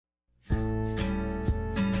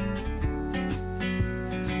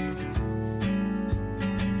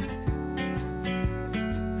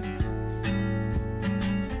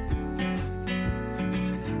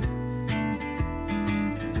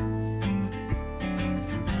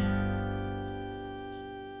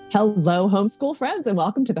Hello, homeschool friends, and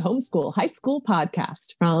welcome to the Homeschool High School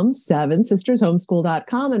Podcast from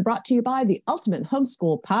SevenSistersHomeschool.com and brought to you by the Ultimate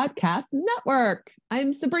Homeschool Podcast Network.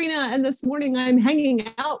 I'm Sabrina, and this morning I'm hanging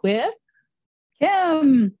out with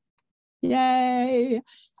Kim. Yay.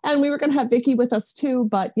 And we were going to have Vicki with us too,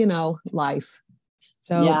 but life.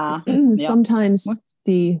 So sometimes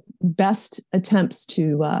the best attempts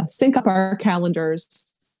to sync up our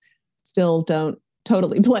calendars still don't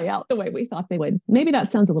totally play out the way we thought they would. Maybe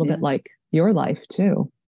that sounds a little bit like your life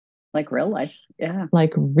too. Like real life. Yeah.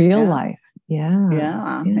 Like real life.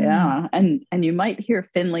 Yeah. And you might hear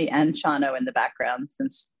Finley and Chano in the background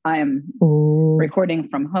since I am recording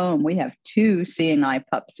from home. We have 2 seeing eye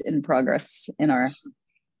pups in progress in our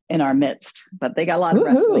midst, but they got a lot of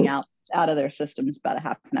wrestling out of their systems about a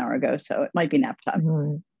half an hour ago. So it might be nap time.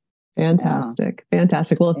 Right. Fantastic.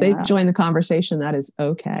 Well, if they join the conversation, that is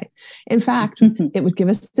okay. In fact, it would give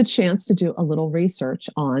us the chance to do a little research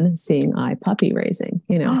on seeing eye puppy raising,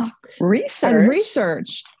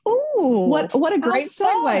 Research. Ooh, what a great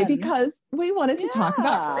segue, because we wanted to talk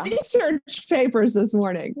about research papers this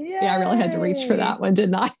morning. Yay. Yeah, I really had to reach for that one,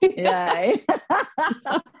 didn't I? Yay.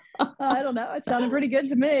 I don't know. It sounded pretty good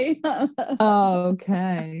to me.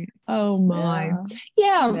 Okay. Oh my.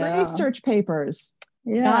 Yeah. Research papers.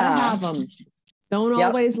 Yeah. Gotta have them. Don't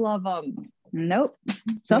always love them. Nope.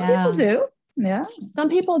 Some people do. Yeah. Some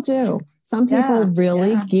people do. Some people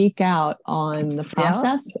really geek out on the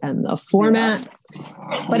process and the format.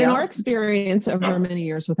 But in our experience over many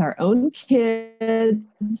years with our own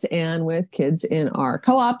kids and with kids in our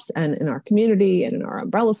co-ops and in our community and in our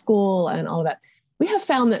umbrella school and all of that, we have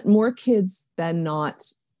found that more kids than not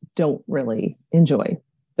don't really enjoy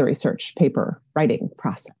the research paper writing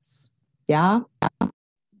process. Yeah.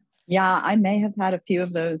 Yeah, I may have had a few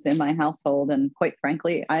of those in my household, and quite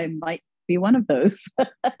frankly, I might be one of those.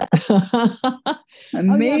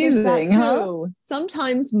 Amazing, too.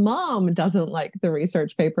 Sometimes mom doesn't like the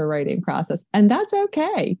research paper writing process, and that's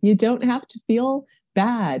okay. You don't have to feel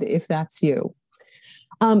bad if that's you.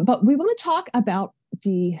 But we want to talk about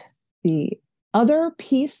the other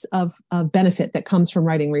piece of benefit that comes from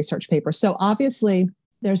writing research papers. So obviously,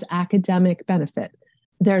 there's academic benefit.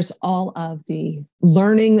 There's all of the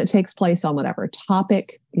learning that takes place on whatever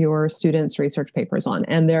topic your students' research paper is on.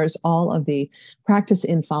 And there's all of the practice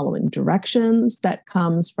in following directions that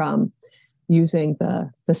comes from using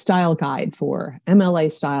the style guide for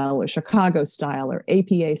MLA style or Chicago style or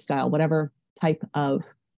APA style, whatever type of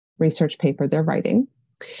research paper they're writing.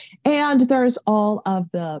 And there's all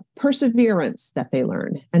of the perseverance that they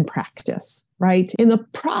learn and practice, right? In the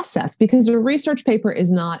process, because a research paper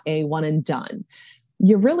is not a one and done.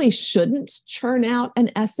 You really shouldn't churn out an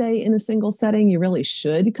essay in a single setting. You really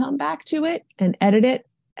should come back to it and edit it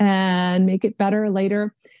and make it better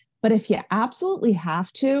later. But if you absolutely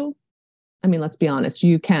have to, let's be honest,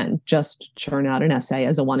 you can just churn out an essay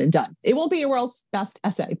as a one and done. It won't be your world's best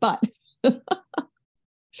essay, but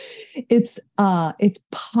it's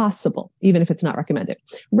possible, even if it's not recommended.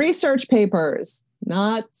 Research papers,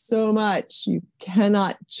 not so much. You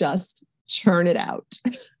cannot just churn it out.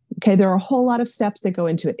 Okay, there are a whole lot of steps that go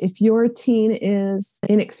into it. If your teen is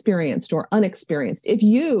inexperienced or unexperienced, if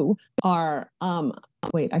you are,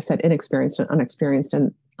 I said inexperienced and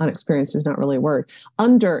unexperienced is not really a word.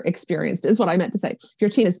 Underexperienced is what I meant to say. If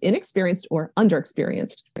your teen is inexperienced or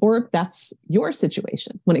underexperienced, or that's your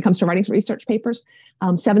situation when it comes to writing research papers,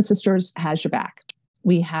 Seven Sisters has your back.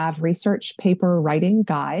 We have research paper writing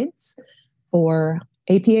guides for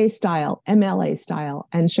APA style, MLA style,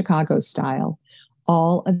 and Chicago style,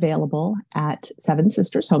 all available at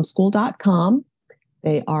SevenSistersHomeschool.com.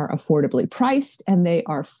 They are affordably priced and they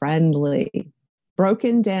are friendly.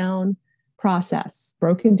 Broken down process,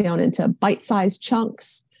 broken down into bite-sized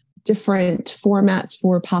chunks, different formats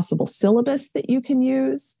for possible syllabus that you can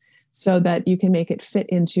use so that you can make it fit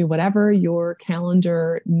into whatever your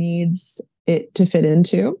calendar needs it to fit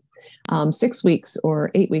into. 6 weeks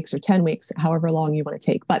or 8 weeks or 10 weeks, however long you want to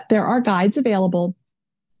take. But there are guides available.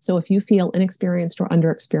 So if you feel inexperienced or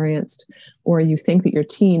underexperienced, or you think that your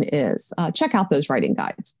teen is, check out those writing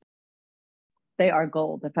guides. They are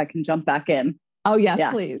gold, if I can jump back in. Oh,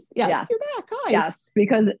 yes, please. Yes, you're back. Hi. Yes,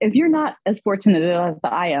 because if you're not as fortunate as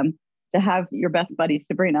I am to have your best buddy,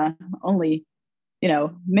 Sabrina, only,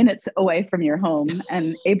 minutes away from your home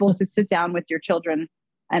and able to sit down with your children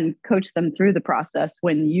and coach them through the process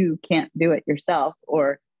when you can't do it yourself,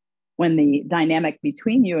 or when the dynamic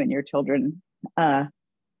between you and your children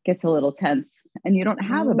gets a little tense and you don't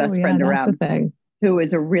have a best friend around who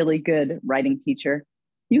is a really good writing teacher,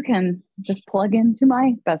 you can just plug into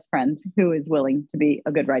my best friend who is willing to be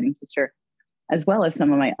a good writing teacher as well as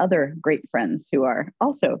some of my other great friends who are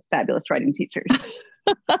also fabulous writing teachers.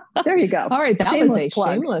 There you go. All right. That shameless was a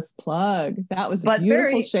plug. shameless plug. That was a But beautiful,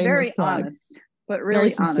 very, shameless very plug. honest, but really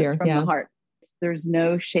sincere, honest from the heart. There's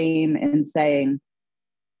no shame in saying,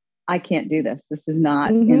 I can't do this. This is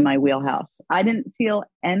not in my wheelhouse. I didn't feel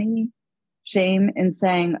any shame in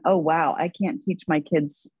saying, oh, wow, I can't teach my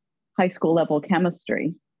kids high school level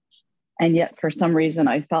chemistry. And yet for some reason,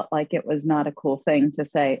 I felt like it was not a cool thing to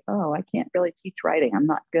say, oh, I can't really teach writing. I'm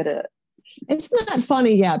not good at it. It's not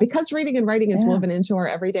funny. Yeah. Because reading and writing is woven into our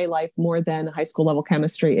everyday life more than high school level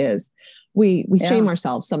chemistry is. We shame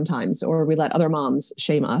ourselves sometimes, or we let other moms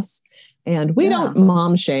shame us. And we don't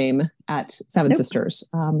mom shame at Seven Sisters.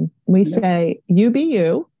 We say, you be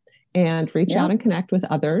you, and reach out and connect with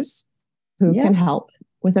others who can help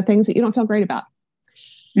with the things that you don't feel great about.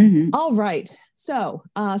 All right. So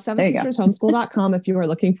SevenSistersHomeschool.com if you are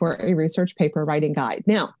looking for a research paper writing guide.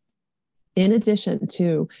 Now, in addition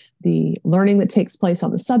to the learning that takes place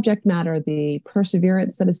on the subject matter, the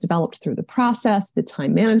perseverance that is developed through the process, the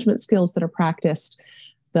time management skills that are practiced,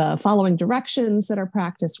 the following directions that are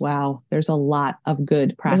practiced. Wow, there's a lot of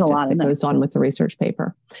good practice that goes on with the research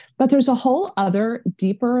paper. But there's a whole other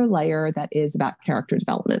deeper layer that is about character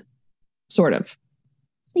development, sort of.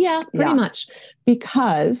 Yeah, pretty much.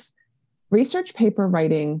 Because research paper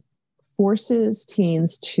writing forces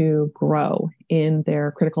teens to grow in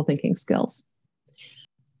their critical thinking skills.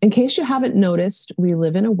 In case you haven't noticed, we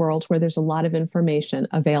live in a world where there's a lot of information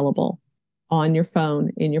available on your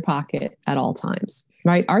phone, in your pocket at all times,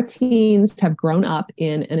 right? Our teens have grown up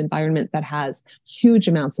in an environment that has huge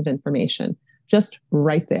amounts of information just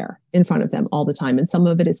right there in front of them all the time. And some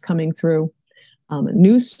of it is coming through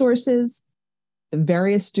news sources,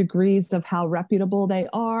 various degrees of how reputable they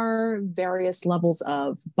are, various levels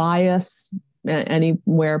of bias,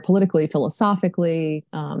 anywhere politically, philosophically,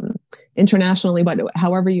 internationally, but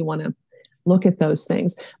however you want to look at those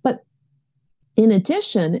things. But in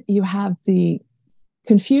addition, you have the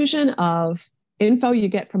confusion of info you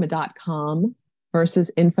get from a .com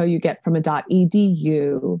versus info you get from a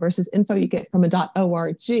 .edu versus info you get from a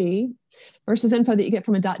 .org versus info that you get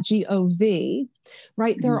from a .gov,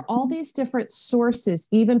 right? There are all these different sources,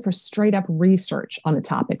 even for straight up research on a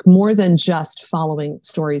topic, more than just following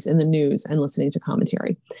stories in the news and listening to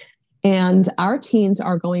commentary. And our teens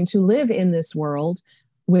are going to live in this world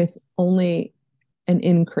with only an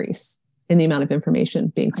increase in the amount of information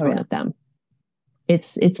being thrown at them.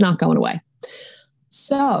 It's not going away.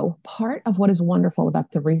 So part of what is wonderful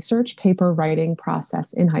about the research paper writing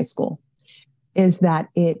process in high school is that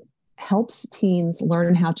it helps teens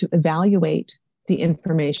learn how to evaluate the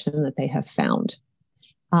information that they have found.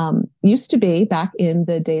 Used to be back in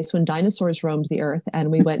the days when dinosaurs roamed the earth and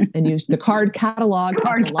we went and used the card catalog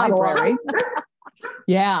at the library.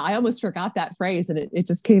 Yeah, I almost forgot that phrase and it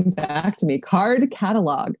just came back to me. Card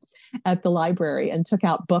catalog at the library, and took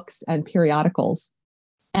out books and periodicals.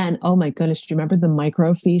 And oh my goodness, do you remember the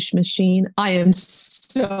microfiche machine? I am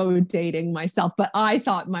so dating myself, but I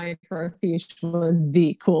thought microfiche was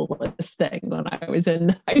the coolest thing when I was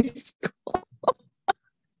in high school.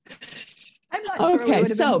 I'm not sure we would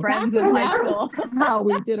have been friends in high school. How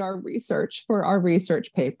we did our research for our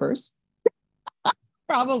research papers.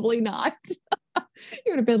 Probably not.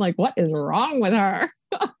 You would have been like, what is wrong with her?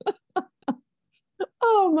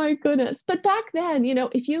 Oh my goodness. But back then, you know,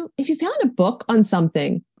 if you found a book on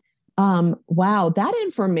something, wow, that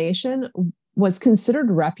information was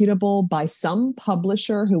considered reputable by some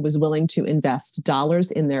publisher who was willing to invest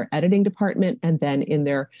dollars in their editing department and then in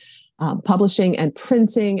their publishing and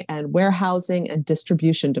printing and warehousing and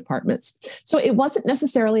distribution departments. So it wasn't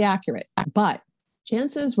necessarily accurate, but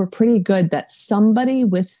chances were pretty good that somebody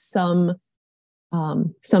with some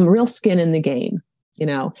real skin in the game, you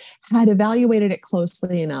know, had evaluated it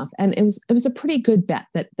closely enough. And it was a pretty good bet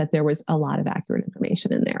that there was a lot of accurate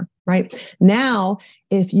information in there, right? Now,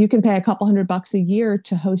 if you can pay a couple $100 a year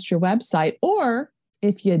to host your website, or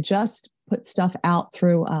if you just put stuff out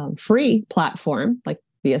through a free platform, like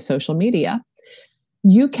via social media,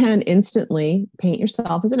 you can instantly paint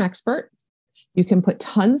yourself as an expert. You can put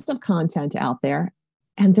tons of content out there,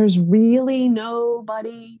 and there's really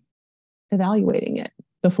nobody evaluating it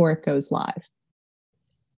before it goes live.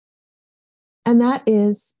 And that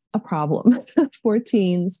is a problem for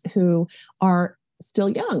teens who are still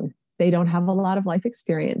young. They don't have a lot of life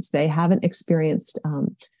experience. They haven't experienced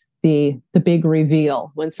the big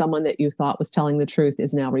reveal when someone that you thought was telling the truth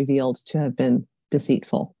is now revealed to have been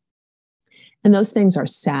deceitful. And those things are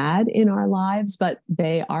sad in our lives, but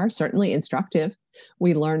they are certainly instructive.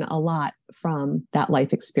 We learn a lot from that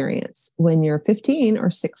life experience. When you're 15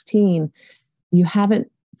 or 16, you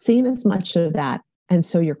haven't seen as much of that. And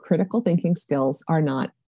so your critical thinking skills are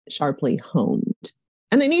not sharply honed.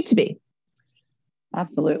 And they need to be.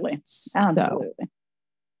 Absolutely. Absolutely.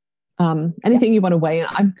 Anything you want to weigh in?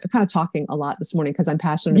 I'm kind of talking a lot this morning because I'm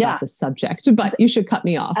passionate about this subject, but you should cut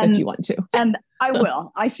me off if you want to. And I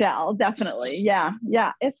will. I shall, definitely. Yeah.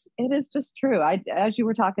 Yeah. It is just true. As you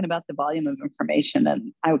were talking about the volume of information,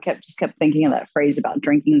 and I kept thinking of that phrase about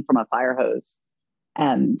drinking from a fire hose.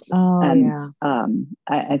 I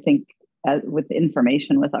think with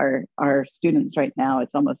information with our students right now,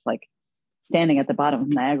 it's almost like standing at the bottom of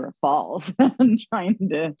Niagara Falls and trying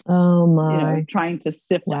to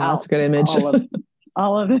sift out. That's a good image.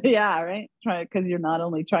 all of it. Yeah. Right. Because you're not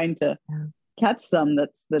only trying to catch some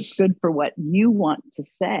that's good for what you want to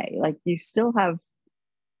say. Like you still have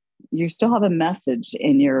a message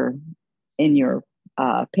in your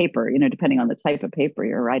paper, depending on the type of paper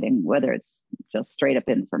you're writing, whether it's just straight up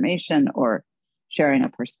information or sharing a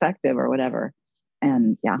perspective or whatever.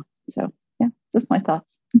 And just my thoughts.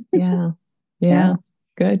 Yeah.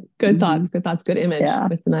 Good thoughts. Good thoughts. Good image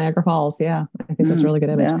with the Niagara Falls. Yeah. I think that's a really good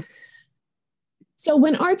image. Yeah. So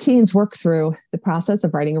when our teens work through the process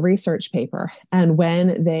of writing a research paper, and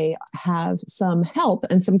when they have some help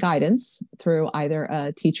and some guidance through either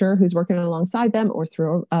a teacher who's working alongside them or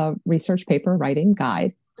through a research paper writing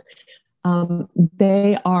guide,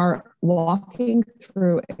 they are walking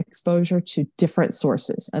through exposure to different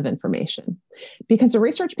sources of information. Because a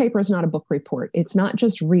research paper is not a book report. It's not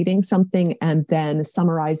just reading something and then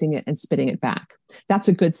summarizing it and spitting it back. That's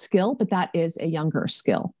a good skill, but that is a younger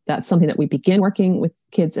skill. That's something that we begin working with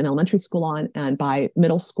kids in elementary school on. And by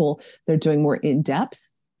middle school, they're doing more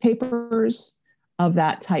in-depth papers of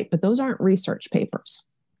that type, but those aren't research papers.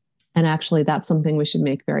 And actually, that's something we should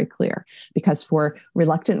make very clear, because for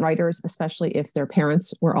reluctant writers, especially if their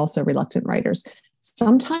parents were also reluctant writers,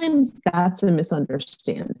 sometimes that's a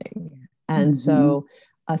misunderstanding. And so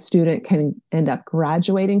a student can end up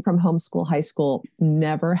graduating from homeschool high school,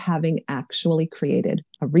 never having actually created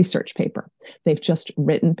a research paper. They've just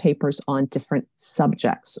written papers on different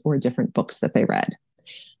subjects or different books that they read.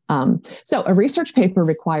 So a research paper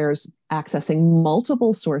requires accessing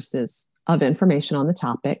multiple sources of information on the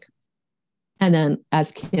topic. And then,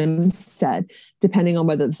 as Kim said, depending on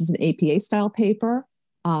whether this is an APA style paper,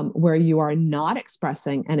 where you are not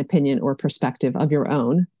expressing an opinion or perspective of your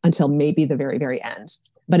own until maybe the very, very end,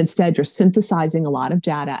 but instead you're synthesizing a lot of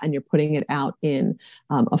data and you're putting it out in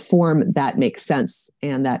a form that makes sense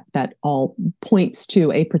and that all points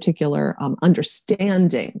to a particular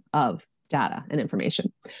understanding of data and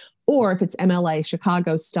information. Or if it's MLA,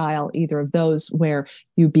 Chicago style, either of those, where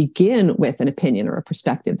you begin with an opinion or a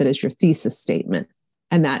perspective that is your thesis statement,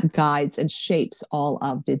 and that guides and shapes all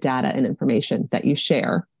of the data and information that you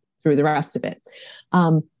share through the rest of it.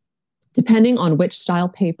 Depending on which style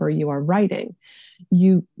paper you are writing,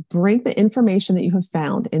 you bring the information that you have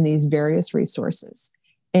found in these various resources,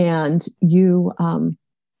 and you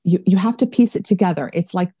have to piece it together.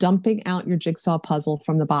 It's like dumping out your jigsaw puzzle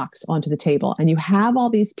from the box onto the table. And you have all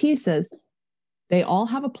these pieces. They all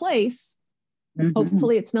have a place.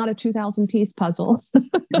 Hopefully it's not a 2,000 piece puzzle.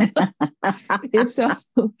 If so,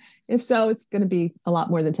 it's going to be a lot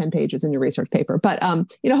more than 10 pages in your research paper. But,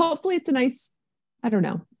 hopefully it's a nice,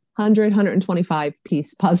 125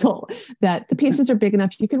 piece puzzle that the pieces are big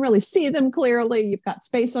enough. You can really see them clearly. You've got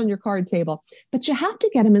space on your card table, but you have to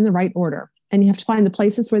get them in the right order. And you have to find the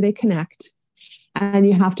places where they connect. And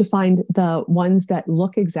you have to find the ones that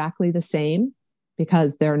look exactly the same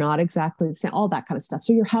because they're not exactly the same, all that kind of stuff.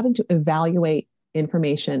 So you're having to evaluate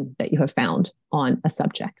information that you have found on a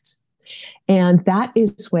subject. And that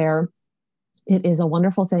is where it is a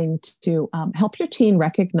wonderful thing to help your teen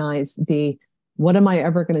recognize the, what am I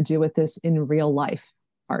ever going to do with this in real life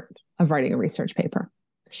part of writing a research paper?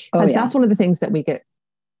 Because that's one of the things that we get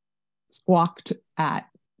squawked at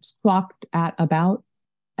about.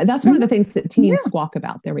 That's one of the things that teens squawk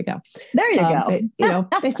about. There we go. There you go.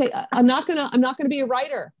 They say, I'm not gonna be a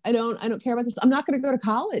writer. I don't care about this. I'm not going to go to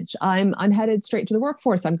college. I'm headed straight to the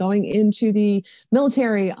workforce. I'm going into the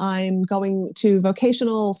military. I'm going to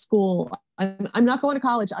vocational school. I'm not going to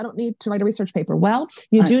college. I don't need to write a research paper. Well,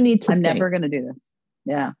 you do need to I'm think. never going to do this.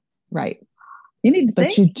 Yeah. Right. You need to think.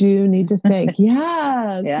 But you do need to think.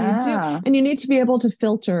 Yes, yeah. You do. And you need to be able to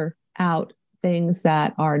filter out things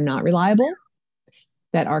that are not reliable,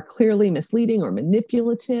 that are clearly misleading or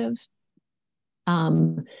manipulative.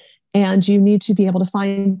 And you need to be able to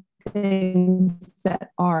find things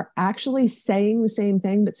that are actually saying the same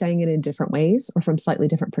thing, but saying it in different ways or from slightly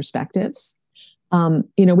different perspectives.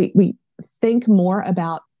 We think more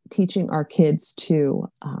about teaching our kids to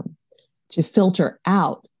filter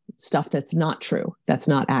out stuff that's not true, that's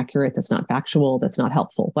not accurate, that's not factual, that's not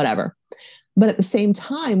helpful, whatever. But at the same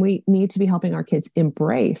time, we need to be helping our kids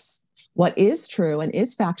embrace what is true and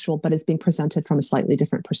is factual, but is being presented from a slightly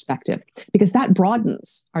different perspective, because that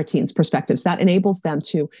broadens our teens' perspectives. That enables them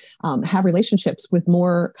to have relationships with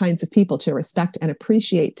more kinds of people, to respect and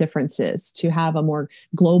appreciate differences, to have a more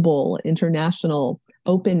global, international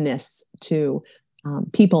openness to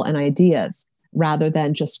people and ideas, rather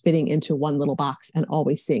than just fitting into one little box and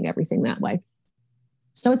always seeing everything that way.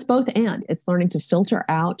 So it's both and. It's learning to filter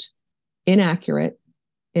out inaccurate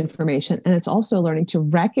information, and it's also learning to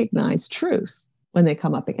recognize truth when they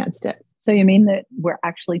come up against it. So you mean that we're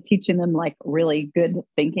actually teaching them like really good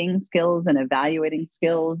thinking skills and evaluating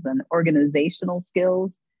skills and organizational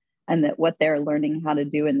skills, and that what they're learning how to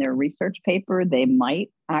do in their research paper, they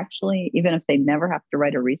might actually, even if they never have to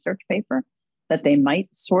write a research paper, that they might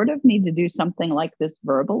sort of need to do something like this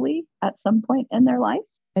verbally at some point in their life?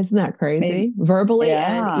 Isn't that crazy? Maybe. Verbally,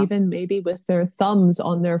 yeah. And even maybe with their thumbs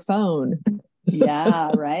on their phone.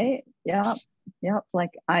 Yeah, right. Yep.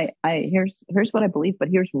 Like here's what I believe, but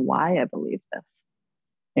here's why I believe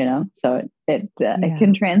this. So it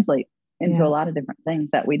can translate into a lot of different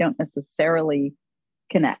things that we don't necessarily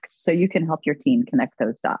connect. So you can help your teen connect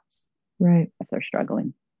those dots, right, if they're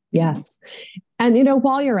struggling. Yes. And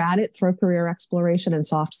while you're at it, throw career exploration and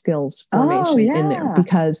soft skills formation in there,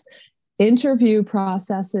 because interview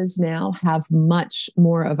processes now have much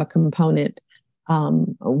more of a component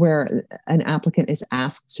where an applicant is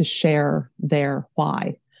asked to share their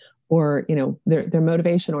why, or their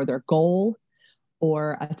motivation, or their goal,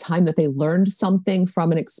 or a time that they learned something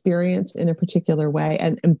from an experience in a particular way.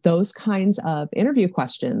 And those kinds of interview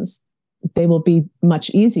questions, they will be much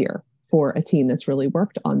easier for a teen that's really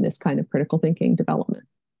worked on this kind of critical thinking development.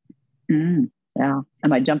 Yeah.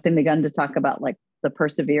 Am I jumping the gun to talk about like the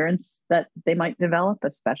perseverance that they might develop,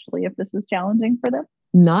 especially if this is challenging for them?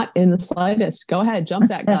 Not in the slightest. Go ahead, jump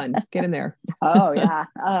that gun, get in there. Oh yeah.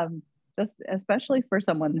 Just especially for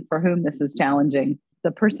someone for whom this is challenging,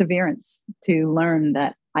 the perseverance to learn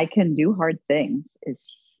that I can do hard things is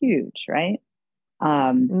huge, right?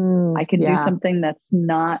 I can do something that's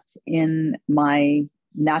not in my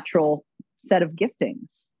natural set of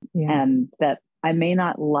giftings, and that I may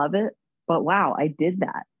not love it, but wow, I did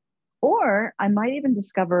that. Or I might even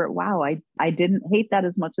discover, wow, I didn't hate that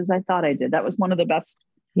as much as I thought I did. That was one of the best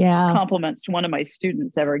compliments one of my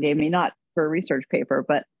students ever gave me, not for a research paper,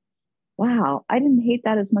 but wow, I didn't hate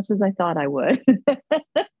that as much as I thought I would.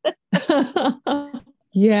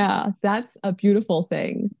 Yeah, that's a beautiful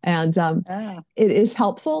thing. And it is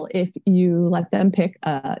helpful if you let them pick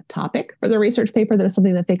a topic for the research paper that is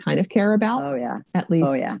something that they kind of care about, at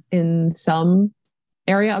least in some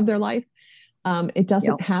area of their life. It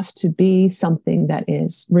doesn't have to be something that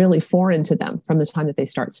is really foreign to them from the time that they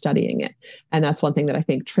start studying it. And that's one thing that I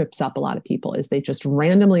think trips up a lot of people, is they just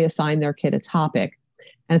randomly assign their kid a topic.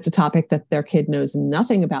 And it's a topic that their kid knows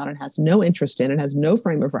nothing about and has no interest in and has no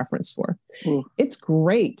frame of reference for. It's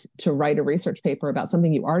great to write a research paper about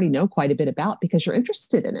something you already know quite a bit about because you're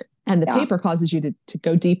interested in it. And the paper causes you to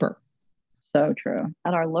go deeper. So true.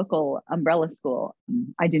 At our local umbrella school,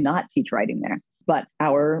 I do not teach writing there, but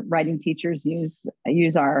our writing teachers use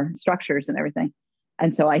our structures and everything.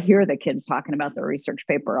 And so I hear the kids talking about the research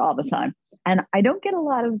paper all the time. And I don't get a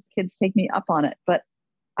lot of kids take me up on it, but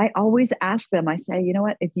I always ask them, I say, you know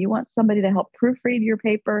what, if you want somebody to help proofread your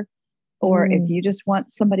paper, or if you just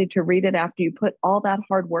want somebody to read it after you put all that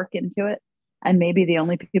hard work into it, and maybe the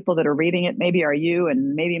only people that are reading it maybe are you,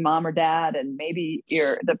 and maybe mom or dad, and maybe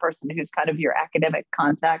you're the person who's kind of your academic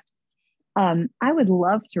contact, I would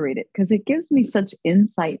love to read it because it gives me such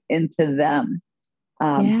insight into them,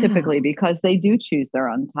 typically because they do choose their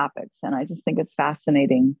own topics. And I just think it's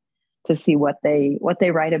fascinating to see what they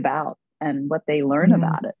write about and what they learn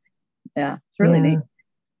about it. Yeah, it's really neat.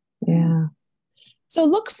 Yeah. So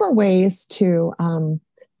look for ways to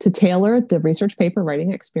tailor the research paper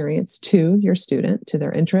writing experience to your student, to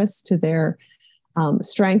their interests, to their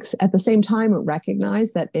strengths. At the same time,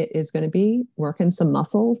 recognize that it is going to be working some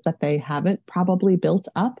muscles that they haven't probably built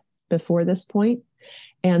up before this point.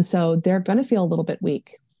 And so they're going to feel a little bit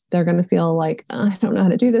weak. They're going to feel like, I don't know how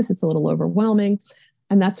to do this. It's a little overwhelming.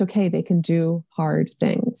 And that's okay. They can do hard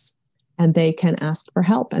things. And they can ask for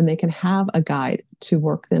help, and they can have a guide to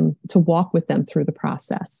walk with them through the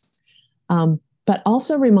process. But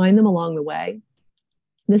also remind them along the way,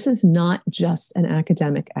 this is not just an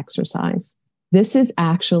academic exercise. This is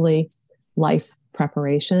actually life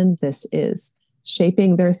preparation. This is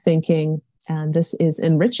shaping their thinking, and this is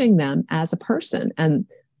enriching them as a person. And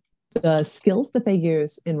the skills that they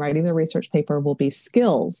use in writing their research paper will be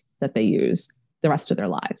skills that they use the rest of their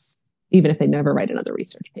lives, even if they never write another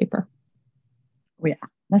research paper. Oh, yeah,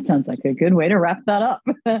 that sounds like a good way to wrap that up.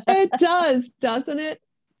 It does, doesn't it?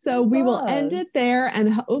 So we will end it there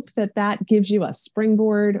and hope that that gives you a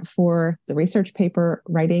springboard for the research paper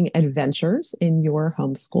writing adventures in your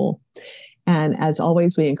homeschool. And as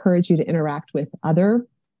always, we encourage you to interact with other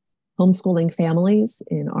homeschooling families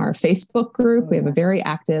in our Facebook group. We have a very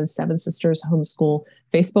active Seven Sisters Homeschool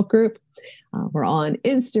Facebook group. We're on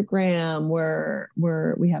Instagram,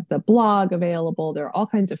 where we have the blog available. There are all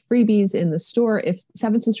kinds of freebies in the store. If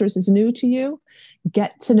Seven Sisters is new to you,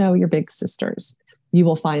 get to know your big sisters. You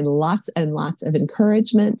will find lots and lots of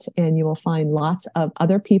encouragement, and you will find lots of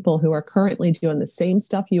other people who are currently doing the same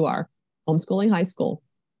stuff you are, homeschooling high school,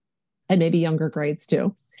 and maybe younger grades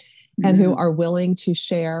too, and who are willing to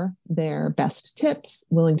share their best tips,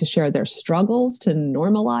 willing to share their struggles to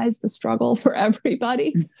normalize the struggle for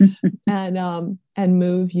everybody, and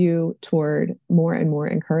move you toward more and more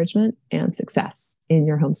encouragement and success in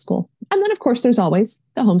your homeschool. And then, of course, there's always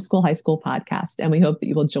the Homeschool High School podcast, and we hope that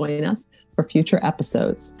you will join us for future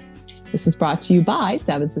episodes. This is brought to you by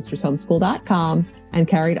SevenSistersHomeschool.com and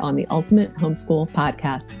carried on the Ultimate Homeschool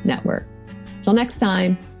Podcast Network. Till next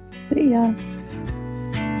time. See ya.